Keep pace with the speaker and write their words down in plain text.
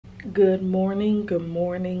Good morning, good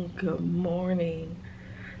morning, good morning.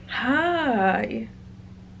 Hi,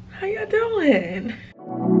 how y'all doing?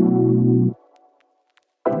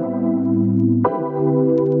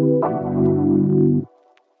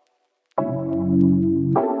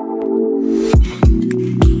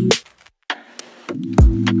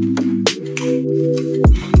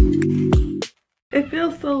 It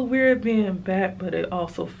feels so weird being back, but it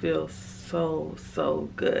also feels so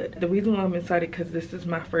good. The reason why I'm excited because this is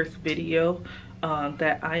my first video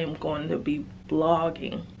that I am going to be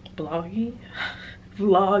vlogging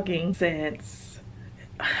since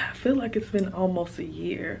I feel like it's been almost a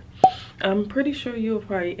year. I'm pretty sure you'll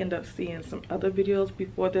probably end up seeing some other videos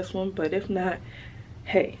before this one, but if not,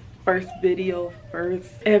 hey, first video, first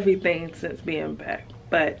everything since being back.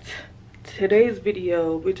 But today's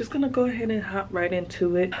video, we're just gonna go ahead and hop right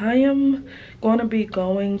into it. I am gonna be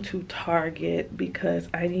going to Target because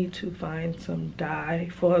I need to find some dye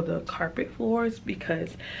for the carpet floors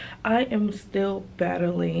because I am still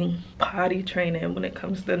battling potty training when it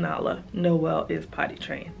comes to Nala. Noelle is potty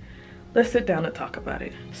trained. Let's sit down and talk about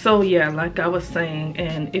it. So yeah, like I was saying,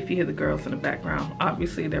 and if you hear the girls in the background,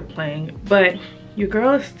 obviously they're playing, but your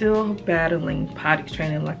girl is still battling potty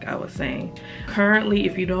training like I was saying. Currently,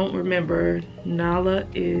 if you don't remember, Nala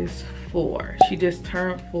is 4. She just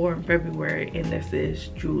turned 4 in February and this is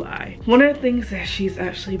July. One of the things that she's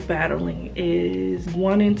actually battling is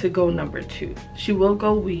wanting to go number 2. She will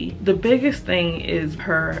go wee. The biggest thing is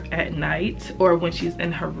her at night or when she's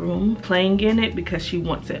in her room playing in it because she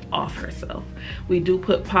wants it off herself. We do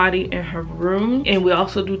put potty in her room and we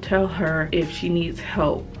also do tell her if she needs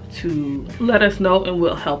help to let us know and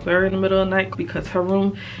we'll help her in the middle of the night because her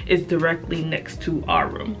room is directly next to our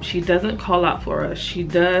room. She doesn't call out for us. She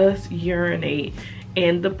does urinate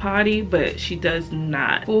in the potty, but she does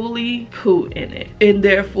not fully poo in it, and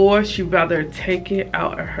therefore she'd rather take it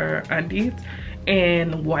out of her undies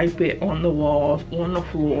and wipe it on the walls, on the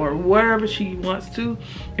floor, wherever she wants to,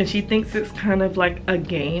 and she thinks it's kind of like a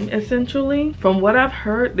game essentially. From what I've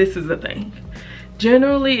heard, this is a thing.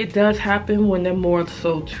 Generally, it does happen when they're more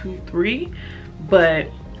so 2, 3, but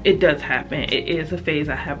it does happen. It is a phase.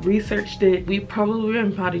 I have researched it. We've probably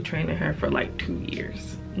been potty training her for like 2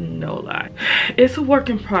 years. No lie. It's a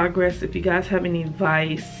work in progress. If you guys have any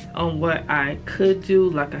advice on what I could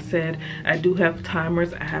do, like I said, I do have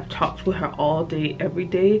timers. I have talks with her all day, every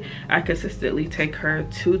day. I consistently take her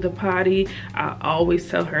to the potty. I always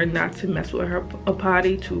tell her not to mess with her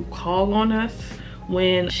potty, to call on us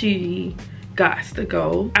when she gots to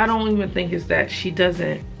go. I don't even think it's that she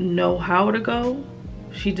doesn't know how to go.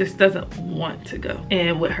 She just doesn't want to go.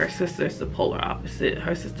 And with her sister, it's the polar opposite.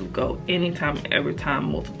 Her sister will go anytime, every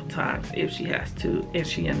time, multiple times if she has to, and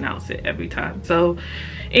she announces it every time. So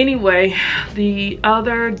anyway, the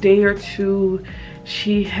other day or two,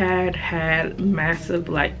 she had massive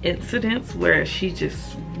like incidents where she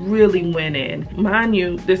just really went in. Mind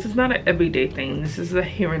you, this is not an everyday thing. This is a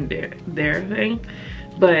here and there thing.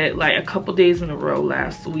 But like a couple days in a row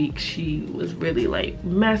last week, she was really like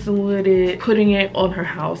messing with it, putting it on her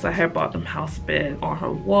house. I had bought them house bed on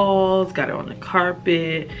her walls, got it on the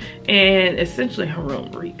carpet, and essentially her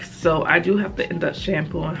room reeks. So I do have to end up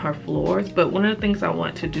shampooing her floors. But one of the things I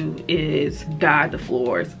want to do is dye the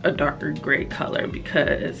floors a darker gray color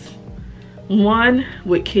because one,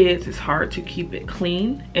 with kids, it's hard to keep it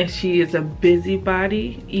clean, and she is a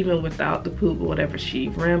busybody even without the poop or whatever. She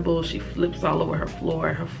rambles, she flips all over her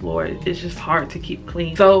floor. Her floor is just hard to keep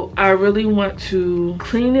clean. So I really want to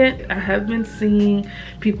clean it. I have been seeing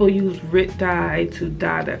people use Rit dye to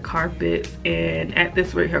dye their carpets, and at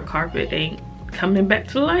this rate her carpet ain't coming back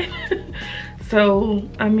to life. So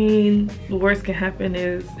I mean, the worst can happen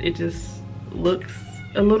is it just looks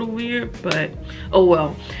a little weird, but oh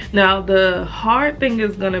well. Now the hard thing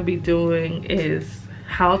is gonna be doing is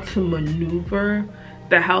how to maneuver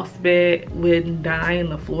the house bed when dyeing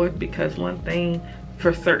the floors, because one thing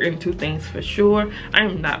for certain, 2 things for sure, I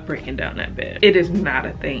am not breaking down that bed. It is not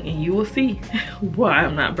a thing, and you will see why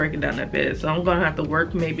I'm not breaking down that bed. So I'm gonna have to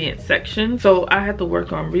work maybe in sections. So I have to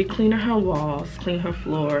work on re-cleaning her walls, clean her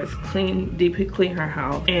floors, deeply clean her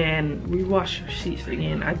house, and rewash her sheets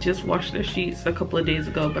again. I just washed the sheets a couple of days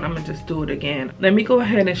ago, but I'm gonna just do it again. Let me go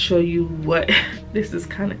ahead and show you what this is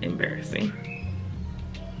kind of embarrassing.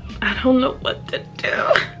 I don't know what to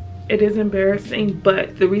do. It is embarrassing,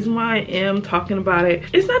 but the reason why I am talking about it,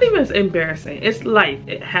 it's not even as embarrassing. It's life.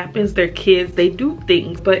 It happens. They're kids. They do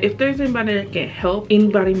things. But if there's anybody that can help,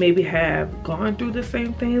 anybody maybe have gone through the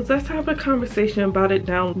same things, let's have a conversation about it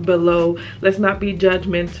down below. Let's not be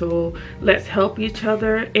judgmental. Let's help each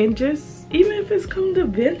other, and just, even if it's come to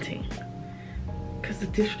venting, because the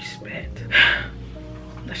disrespect.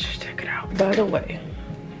 let's just check it out. By the way,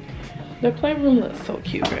 the playroom looks so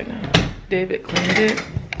cute right now. David cleaned it.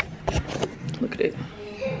 Look at it.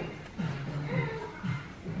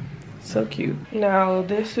 So cute. Now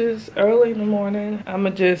this is early in the morning.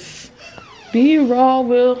 I'ma just be real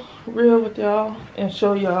with y'all and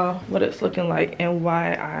show y'all what it's looking like and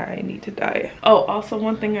why I need to diet. Oh, also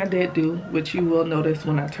one thing I did do, which you will notice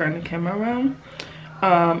when I turn the camera around,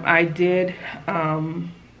 I did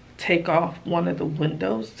take off one of the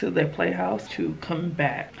windows to their playhouse to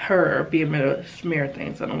combat her being able to smear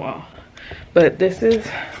things on the wall. But this is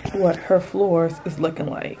what her floors is looking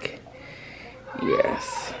like.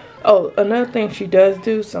 Yes. Oh, another thing she does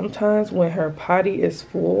do sometimes when her potty is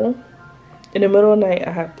full, in the middle of the night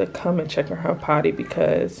I have to come and check on her potty,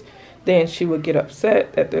 because then she would get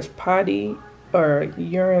upset that there's potty or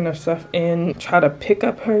urine or stuff in, try to pick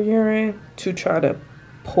up her urine to try to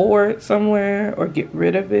pour it somewhere or get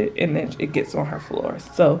rid of it, and then it gets on her floors.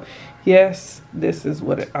 So yes, this is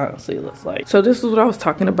what it honestly looks like. So this is what I was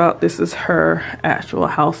talking about. This is her actual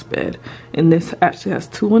house bed, and this actually has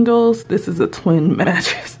 2 windows. This is a twin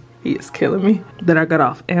mattress. He is killing me. That I got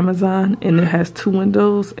off Amazon, and it has 2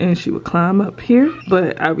 windows, and she would climb up here,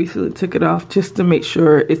 but I recently took it off just to make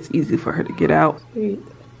sure it's easy for her to get out.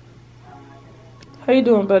 How you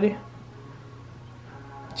doing, buddy?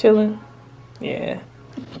 Chilling? Yeah.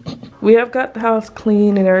 We have got the house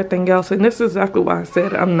clean and everything else, and this is exactly why I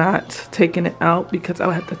said I'm not taking it out, because I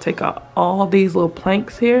would have to take out all these little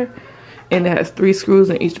planks here, and it has 3 screws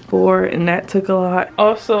in each board, and that took a lot.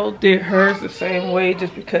 Also did hers the same way,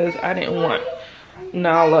 just because I didn't want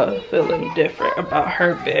Nala feeling different about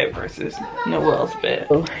her bed versus Noelle's bed.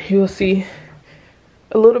 So you'll see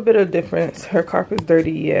a little bit of difference. Her carpet's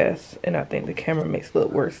dirty, yes, and I think the camera makes it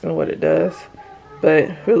look worse than what it does, but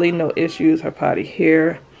really no issues. Her potty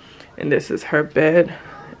here, and this is her bed,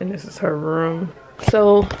 and this is her room.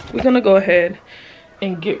 So we're gonna go ahead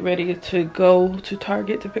and get ready to go to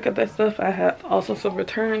Target to pick up that stuff. I have also some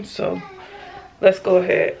returns, so let's go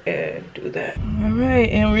ahead and do that. All right,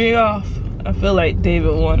 and we're off. I feel like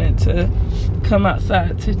David wanted to come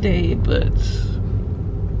outside today, but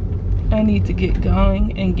I need to get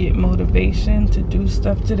going and get motivation to do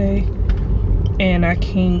stuff today, and I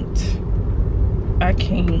can't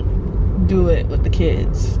do it with the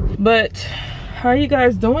kids. But how are you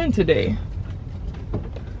guys doing today?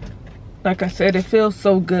 Like I said, it feels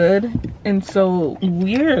so good and so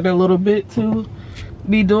weird a little bit to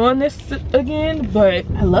be doing this again, but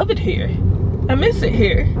I love it here. I miss it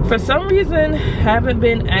here. For some reason, haven't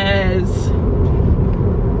been as,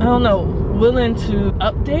 I don't know, willing to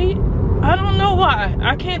update. I don't know why.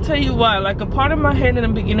 I can't tell you why. Like, a part of my head in the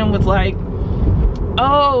beginning was like,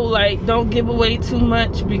 oh, like, don't give away too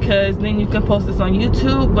much because then you can post this on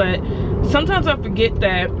YouTube. But sometimes I forget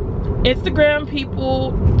that Instagram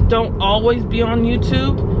people don't always be on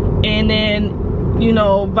YouTube, and then, you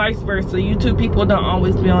know, vice versa. YouTube people don't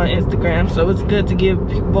always be on Instagram, so it's good to give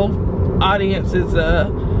both audiences a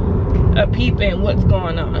peep in what's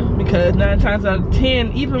going on, because 9 times out of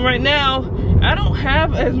 10, even right now, I don't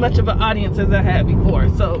have as much of an audience as I had before.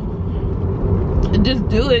 So just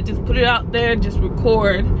do it, just put it out there, just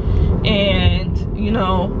record, and, you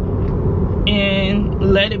know,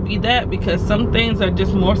 and let it be that, because some things are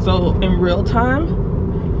just more so in real time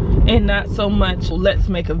and not so much let's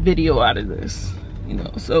make a video out of this, you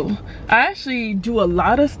know. So I actually do a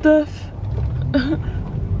lot of stuff.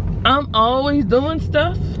 I'm always doing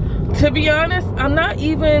stuff. To be honest, I'm not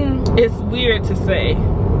even, it's weird to say,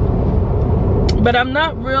 but I'm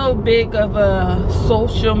not real big of a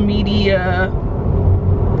social media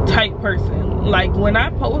type person. Like, when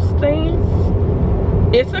I post things,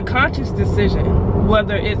 it's a conscious decision,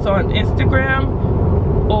 whether it's on Instagram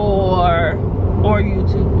or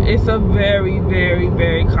YouTube. It's a very, very,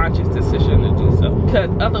 very conscious decision to do so, because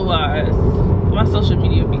otherwise my social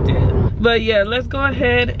media would be dead. But yeah, let's go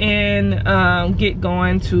ahead and get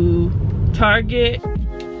going to Target.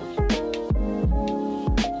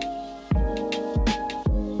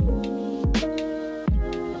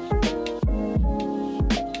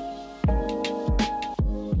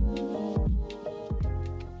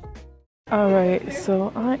 Alright,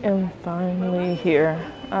 so I am finally here.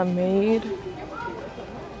 I made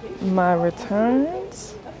my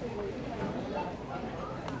returns,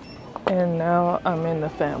 and now I'm in the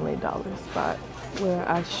Family Dollar spot where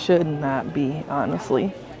I should not be,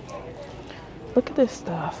 honestly. Look at this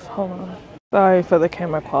stuff. Hold on. Sorry for the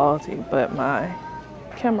camera quality, but my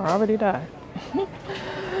camera already died.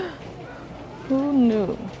 Who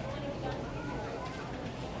knew?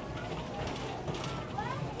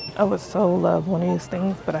 I would so love one of these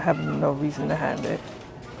things, but I have no reason to have it.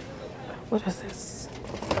 What is this?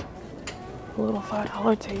 A little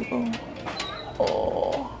 $5 table.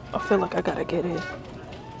 Oh, I feel like I gotta get it.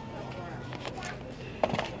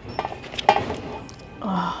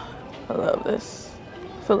 Oh, I love this.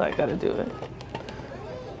 I feel like I gotta do it.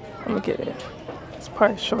 I'm gonna get it. It's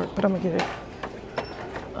probably short, but I'm gonna get it.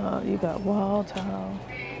 You got wall towel.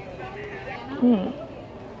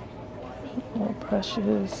 More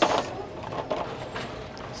precious.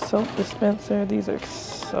 Soap dispenser. These are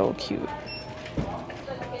so cute.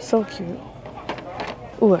 So cute.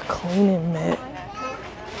 Ooh, a cleaning mitt.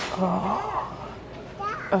 Oh,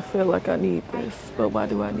 I feel like I need this, but why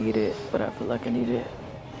do I need it? But I feel like I need it.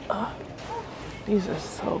 These are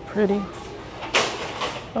so pretty.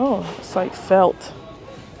 Oh, it's like felt.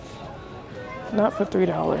 Not for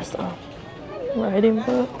 $3 though. Writing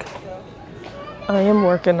book. I am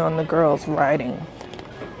working on the girls' writing.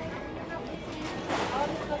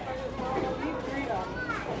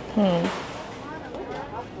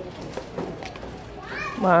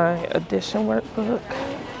 My addition workbook.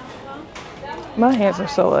 My hands are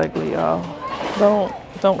so ugly, y'all.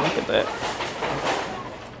 Don't look at that.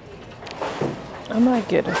 I might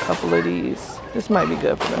get a couple of these. This might be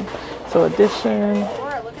good for them. So addition,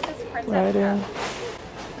 writing.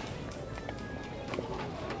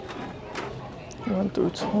 1 through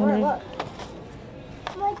 20.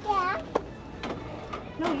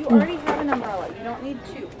 No, you already have an umbrella. You don't need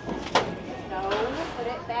two. No, put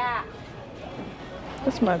it back.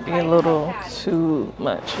 This might be a little too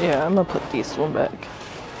much. Yeah, I'm gonna put this one back.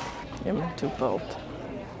 I'm gonna do both.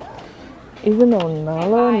 Even though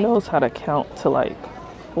Nala knows how to count to like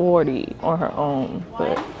 40 on her own,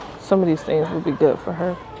 but some of these things would be good for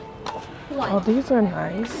her. Oh, these are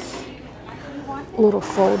nice. Little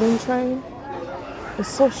folding tray. It's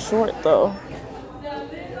so short though.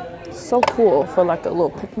 So cool for like a little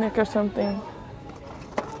picnic or something.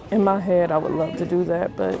 In my head, I would love to do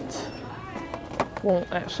that, but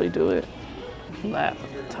won't actually do it.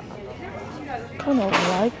 Laptop. Kind of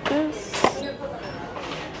like this,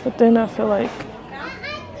 but then I feel like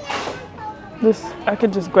this, I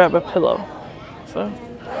could just grab a pillow. So,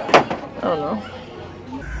 I don't know.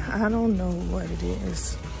 I don't know what it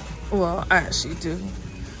is. Well, I actually do.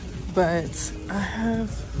 But I have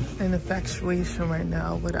an infatuation right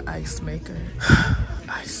now with an ice maker.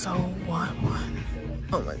 I so want one.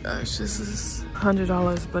 Oh my gosh, this is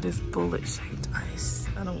 $100, but it's bullet shaped ice.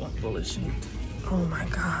 I don't want bullet shaped. Oh my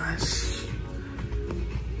gosh.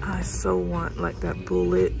 I so want like that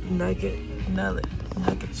bullet nugget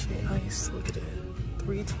shaped ice. Look at it.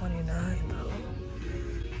 $3.29 though.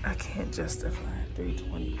 I can't justify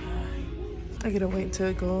 $3.29. I gotta wait till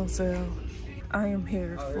it goes on sale. I am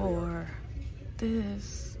here for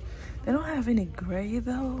this. They don't have any gray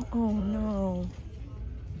though. Oh no.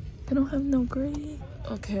 They don't have no gray.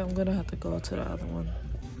 Okay, I'm gonna have to go to the other one.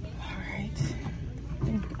 All right. I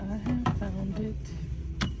think I have found it.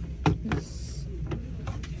 This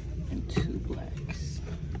and 2 blacks.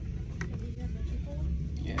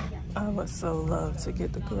 Yeah. I would so love to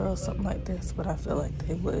get the girls something like this, but I feel like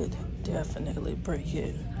they would definitely break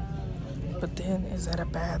it. But then, is that a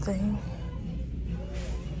bad thing?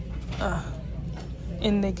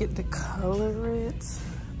 And they get to color it.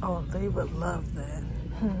 Oh, they would love that.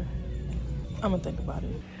 I'm gonna think about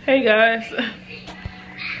it. Hey guys,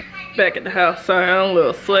 back at the house. Sorry, I'm a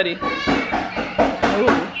little sweaty. Ooh,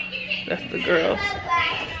 that's the girls.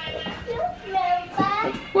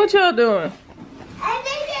 What y'all doing?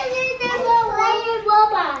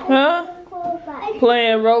 Huh?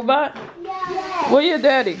 Playing robot? Yeah. Where your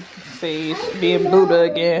daddy? See, he's being Buddha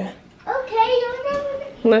again. Okay.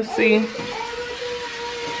 Let's see.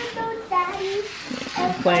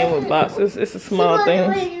 I'm playing with boxes. It's a small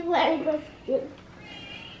thing.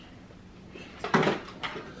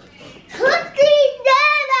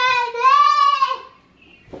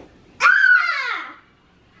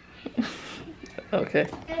 Okay,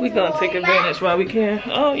 we gonna take advantage while we can.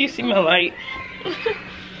 Oh, you see my light.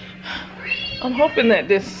 I'm hoping that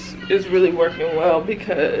this is really working well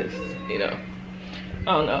because, you know, I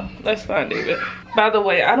don't know. Let's find David. By the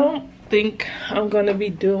way, I don't think I'm gonna be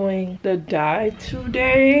doing the dye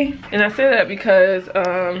today. And I say that because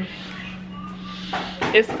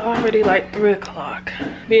it's already like 3 o'clock.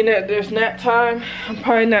 Being that there's nap time, I'm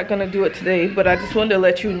probably not gonna do it today, but I just wanted to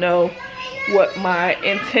let you know what my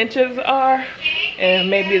intentions are, and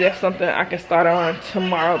maybe that's something I can start on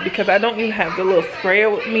tomorrow because I don't even have the little sprayer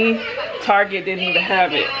with me. Target didn't even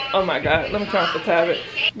have it. Oh my god, let me turn off the tablet.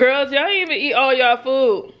 Girls, y'all even eat all y'all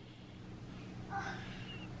food.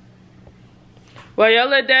 Well, y'all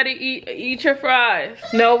let daddy eat your fries.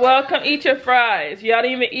 No, welcome, eat your fries. Y'all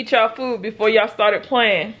didn't even eat y'all food before y'all started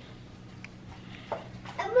playing.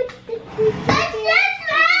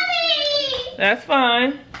 That's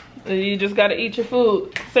fine. You just gotta eat your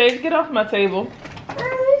food. Sage, get off my table.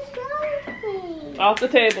 Off the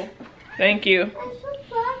table. Thank you.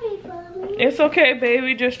 It's okay,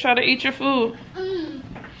 baby. Just try to eat your food.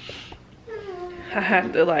 I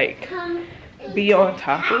have to like be on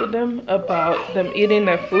top of them about them eating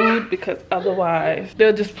their food, because otherwise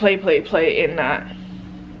they'll just play and not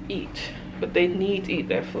eat. But they need to eat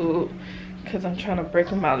their food, because I'm trying to break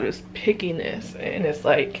them out of this pickiness. And it's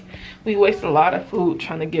like we waste a lot of food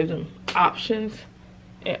trying to give them options,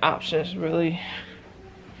 and options really,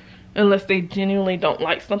 unless they genuinely don't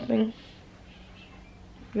like something,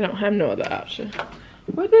 they don't have no other option.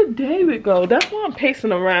 Where did David go? That's why I'm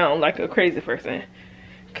pacing around like a crazy person,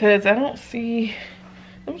 because I don't see.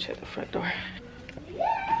 Let me check the front door.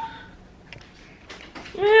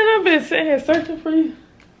 Man, I've been sitting here searching for you.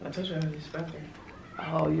 I told you I was expecting.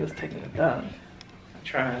 Oh, you was taking it down. I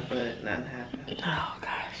tried, but nothing happened. Oh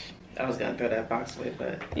gosh. I was gonna throw that box away,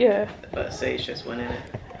 but yeah. But Sage just went in it.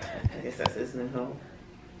 I guess that's his new home.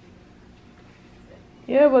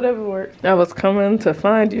 Yeah, whatever works. I was coming to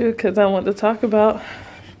find you because I want to talk about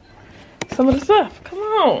some of the stuff. Come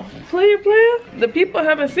on, player. The people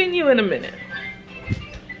haven't seen you in a minute.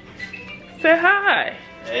 Say hi.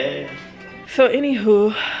 Hey. So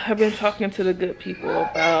anywho, I've been talking to the good people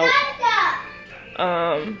about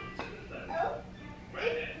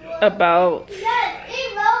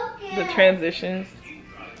the transitions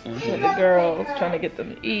with the girls, trying to get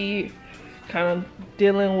them to eat, kind of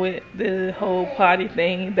dealing with the whole potty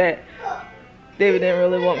thing that David didn't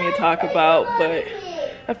really want me to talk about, but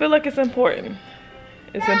I feel like it's important.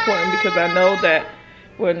 It's important because I know that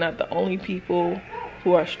we're not the only people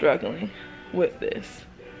who are struggling with this.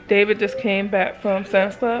 David just came back from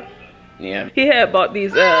Sam's Club. Yeah. He had bought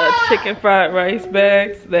these chicken fried rice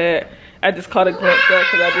bags that I just caught a glimpse of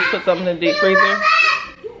because I just put something in the deep freezer.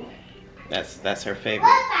 That's her favorite.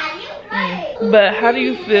 But how do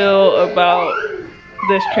you feel about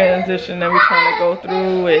this transition that we're trying to go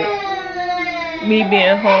through with me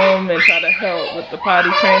being home and try to help with the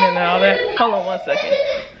potty training and all that? Hold on 1 second.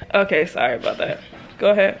 Okay, sorry about that.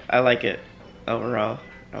 Go ahead. I like it overall.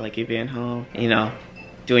 I like you being home. You know,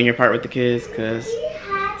 doing your part with the kids, because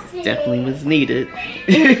it definitely was needed.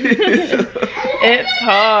 It's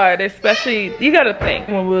hard, especially, you gotta think,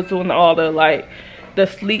 when we were doing all the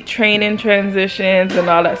sleep training transitions and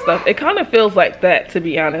all that stuff, it kind of feels like that, to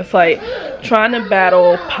be honest, like trying to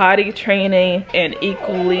battle potty training and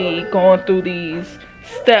equally going through these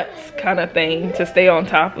steps kind of thing to stay on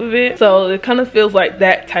top of it. So it kind of feels like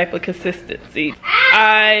that type of consistency.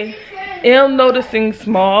 I am noticing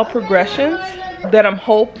small progressions that I'm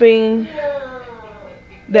hoping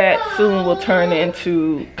that soon will turn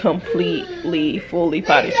into completely fully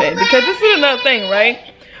potty trained, because this is another thing, right?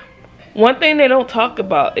 One thing they don't talk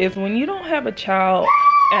about is when you don't have a child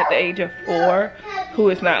at the age of 4 who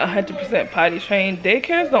is not 100% potty trained,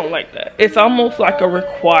 daycares don't like that. It's almost like a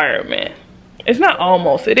requirement. It's not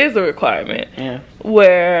almost, it is a requirement. Yeah.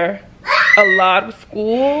 Where a lot of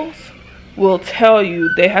schools will tell you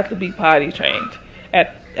they have to be potty trained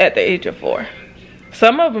at the age of 4.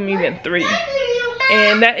 Some of them even 3.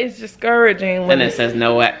 And that is discouraging. And it says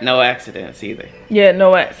no accidents either. Yeah,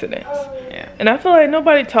 no accidents. Yeah. And I feel like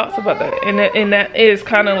nobody talks about that. And that is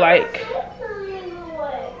kind of like,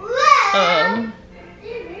 I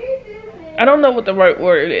don't know what the right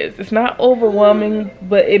word is. It's not overwhelming,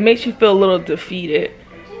 but it makes you feel a little defeated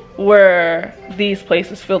where these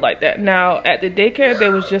places feel like that. Now, at the daycare they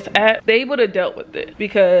was just at, they would have dealt with it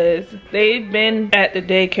because they've been at the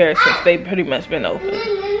daycare since they've pretty much been open.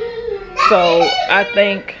 So I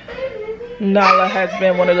think Nala has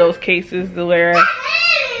been one of those cases where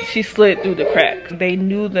she slid through the cracks. They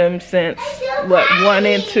knew them since, what, 1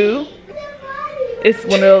 and 2? It's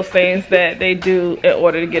one of those things that they do in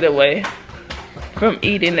order to get away from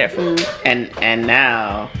eating their food. And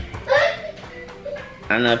now, I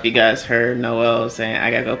don't know if you guys heard Noelle saying,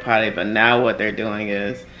 I gotta go potty, but now what they're doing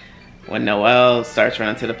is, when Noelle starts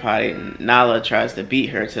running to the potty, Nala tries to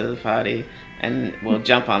beat her to the potty and will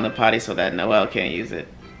jump on the potty so that Noelle can't use it.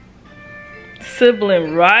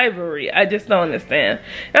 Sibling rivalry. I just don't understand.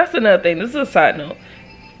 That's another thing. This is a side note.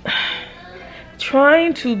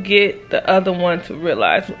 Trying to get the other one to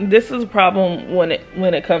realize this is a problem when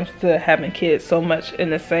it comes to having kids so much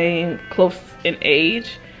in the same close in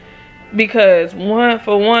age, because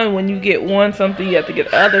for one when you get one something you have to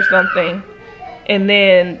get the other something, and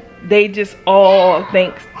then they just all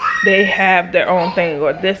think they have their own thing,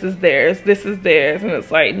 or this is theirs, and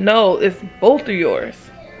it's like, no, it's both of yours.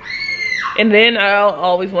 And then I'll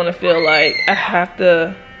always want to feel like I have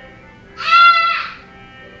to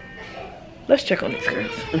Let's check on these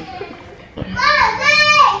girls.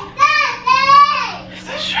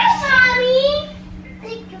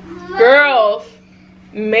 Girls,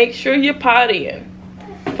 make sure you're pottying.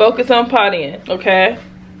 Focus on pottying, okay?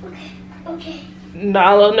 Okay.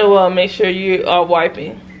 Nala, Noel, make sure you are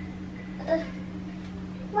wiping.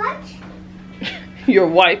 What? You're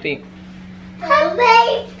wiping. I'm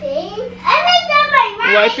wiping.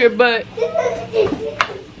 I Wipe your butt.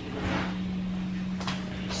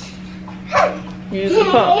 Use the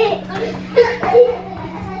pump.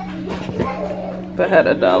 If I had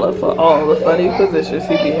 $1 for all the funny positions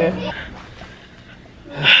he be in.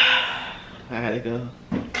 I had to go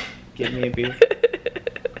get me a beer.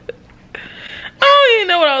 I don't even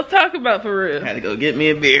know what I was talking about for real. I had to go get me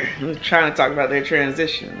a beer. I'm trying to talk about their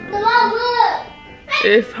transition.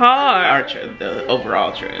 It's hard. The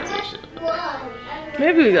overall transition.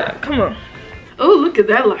 Maybe we got, come on. Oh, look at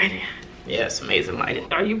that lighting. Yeah, it's amazing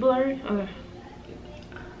lighting. Are you blurry?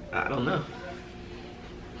 I don't know.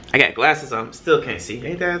 I got glasses on, still can't see.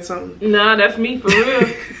 Ain't that something? Nah, that's me for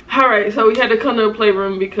real. All right, so we had to come to the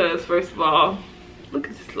playroom because first of all, look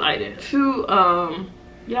at this lighting. Two,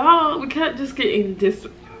 y'all, we can't just get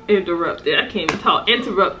interrupted. I can't even talk.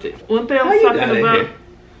 Interrupted. One thing I was talking about.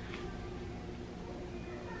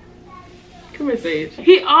 Come here, Sage.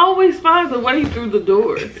 He always finds a way through the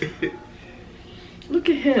doors. Look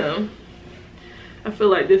at him. I feel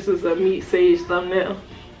like this is a Meet Sage thumbnail.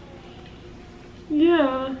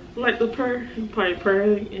 Yeah, like the purr. He probably purr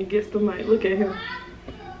and gets the mic. Look at him.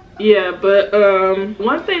 Yeah, but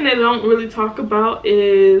one thing they don't really talk about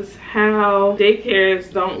is how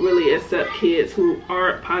daycares don't really accept kids who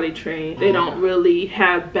aren't potty trained. They don't really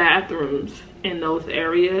have bathrooms in those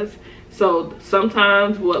areas. So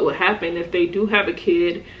sometimes what would happen if they do have a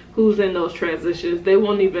kid who's in those transitions, they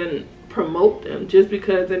won't even promote them just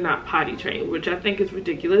because they're not potty trained, which I think is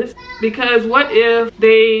ridiculous. Because what if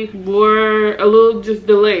they were a little just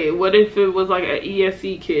delayed? What if it was like an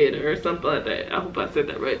ESC kid or something like that? I hope I said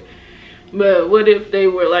that right. But what if they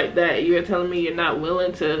were like that? You're telling me you're not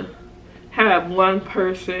willing to have one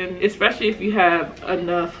person, especially if you have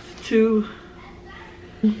enough to...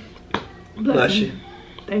 Bless you.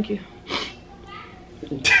 Thank you.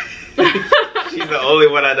 She's the only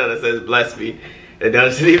one I know that says bless me. It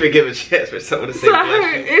doesn't even give a chance for someone to say bless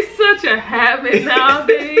you. It's such a habit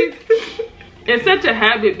nowadays. It's such a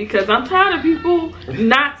habit because I'm tired of people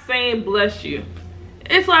not saying bless you.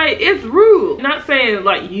 It's like, it's rude. Not saying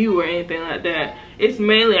like you or anything like that. It's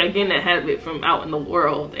mainly I get that habit from out in the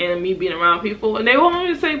world and me being around people and they want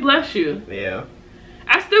me to say bless you. Yeah.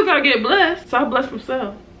 I still gotta get blessed, so I bless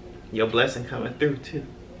myself. Your blessing coming through too.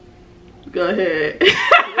 Go ahead.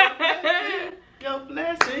 Your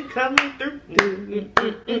blessing coming through.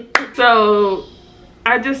 So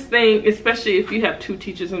I just think, especially if you have 2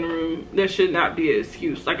 teachers in the room, there should not be an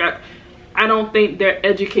excuse. Like I don't think their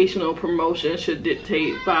educational promotion should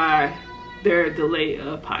dictate by their delay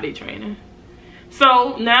of potty training.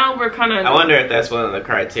 So now we're kind of... I wonder if that's one of the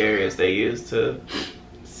criteria they use to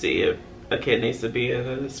see if a kid needs to be in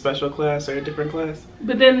a special class or a different class.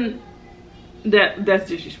 But then that's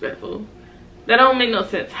disrespectful. That don't make no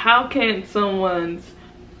sense. How can someone's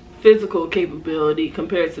physical capability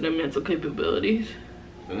compare to their mental capabilities?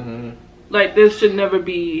 Like, this should never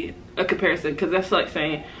be a comparison, because that's like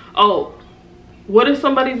saying, oh, what if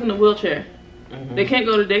somebody's in a wheelchair? They can't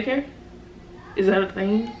go to daycare? Is that a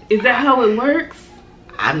thing? Is that how it works?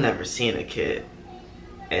 I've never seen a kid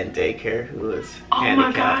in daycare who is handicapped.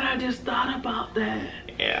 My God, I just thought about that.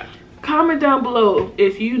 Yeah. Comment down below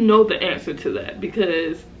if you know the answer to that,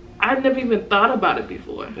 because I've never even thought about it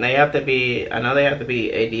before. They have to be, I know they have to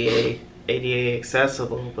be ADA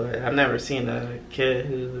accessible, but I've never seen a kid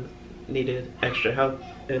who needed extra help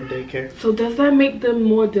in daycare. So does that make them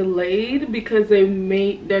more delayed because they're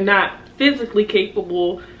not physically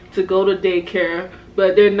capable to go to daycare,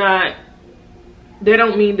 but they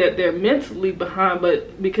don't mean that they're mentally behind,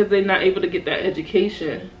 but because they're not able to get that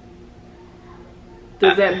education,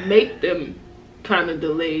 does that make them kind of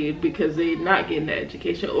delayed because they're not getting that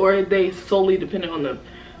education, or are they solely dependent on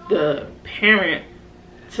the parent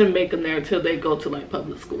to make them there until they go to like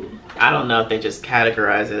public school? I don't know if they just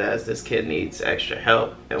categorize it as this kid needs extra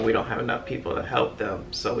help and we don't have enough people to help them,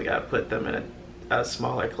 so we gotta put them in a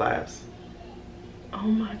smaller class. Oh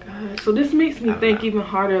my God. So this makes me think even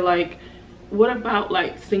harder, like, what about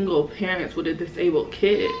like single parents with a disabled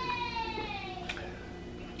kid?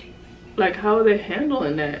 Like, how are they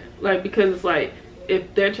handling that? Like, because it's like,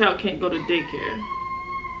 if their child can't go to daycare,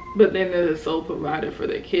 but then they're the sole provider for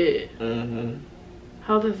their kid,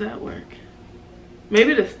 how does that work?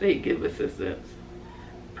 Maybe the state give assistance.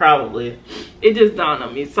 Probably. It just dawned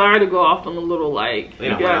on me. Sorry to go off on a little like, you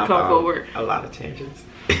gotta come forward. A lot of tangents.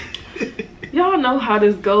 Y'all know how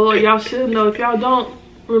this go, or y'all should know. If y'all don't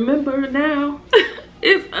remember now,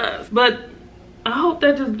 it's us. But I hope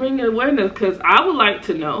that just brings awareness, because I would like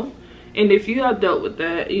to know. And if you have dealt with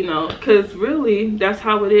that, you know, because really that's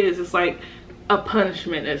how it is. It's like a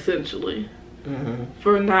punishment essentially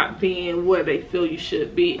for not being where they feel you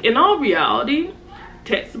should be. In all reality,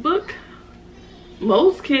 textbook,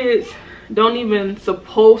 most kids don't even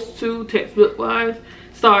supposed to, textbook wise,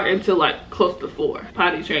 start until like close to 4,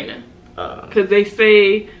 potty training. Because they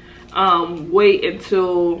say wait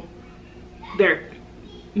until they're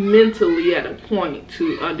mentally at a point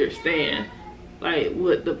to understand like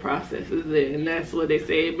what the process is in. And that's what they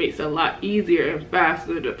say. It makes it a lot easier and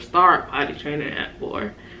faster to start potty training at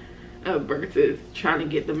 4 versus trying to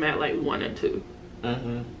get them at like 1 or 2.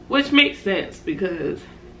 Which makes sense, because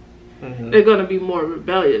they're gonna be more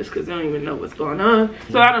rebellious because they don't even know what's going on.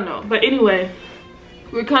 So I don't know, but anyway,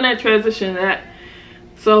 we're kind of transitioning that.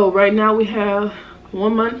 So right now we have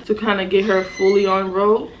 1 month to kind of get her fully on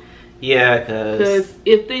road. Yeah, because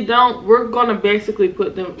if they don't, we're gonna basically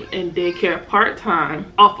put them in daycare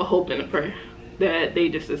part-time off of hope and a prayer that they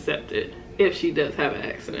just accept it if she does have an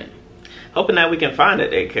accident. Hoping that we can find a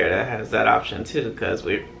daycare that has that option too, because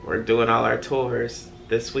we're doing all our tours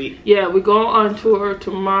this week. Yeah, we go on tour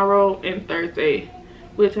tomorrow and Thursday,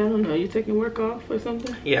 which I don't know, you taking work off or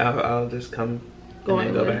something? Yeah, I'll just come and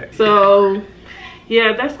then go back. So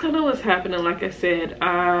yeah, that's kind of what's happening. Like I said,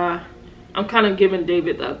 I'm kind of giving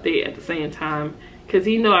David the update at the same time, because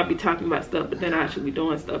he know I be talking about stuff, but then I should be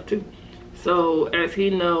doing stuff too. So as he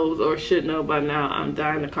knows, or should know by now, I'm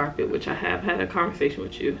dyeing the carpet, which I have had a conversation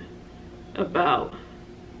with you about,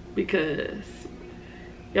 because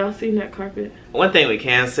y'all seen that carpet? One thing we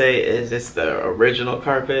can say is it's the original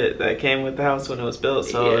carpet that came with the house when it was built.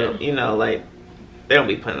 So you know, like, they don't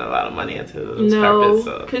be putting a lot of money into those carpets.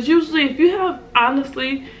 No, because usually if you have,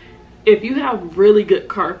 honestly, if you have really good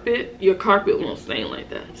carpet, your carpet won't stain like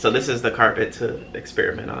that. So this is the carpet to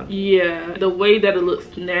experiment on. Yeah, the way that it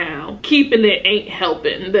looks now, keeping it ain't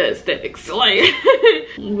helping the aesthetics. Like,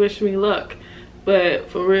 wish me luck. But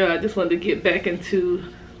for real, I just wanted to get back into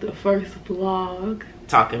the first vlog.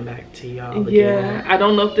 Talking back to y'all again. Yeah, I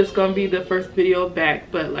don't know if this is gonna be the first video back,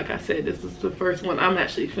 but like I said, this is the first one I'm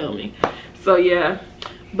actually filming. So yeah,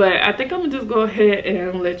 but I think I'm gonna just go ahead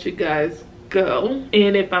and let you guys go.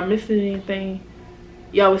 And if I'm missing anything,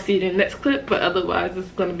 y'all will see it in the next clip. But otherwise, this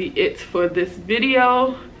is gonna be it for this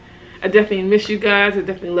video. I definitely miss you guys. I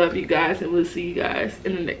definitely love you guys, and we'll see you guys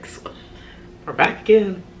in the next one. We're back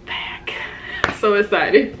again. Back. So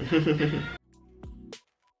excited.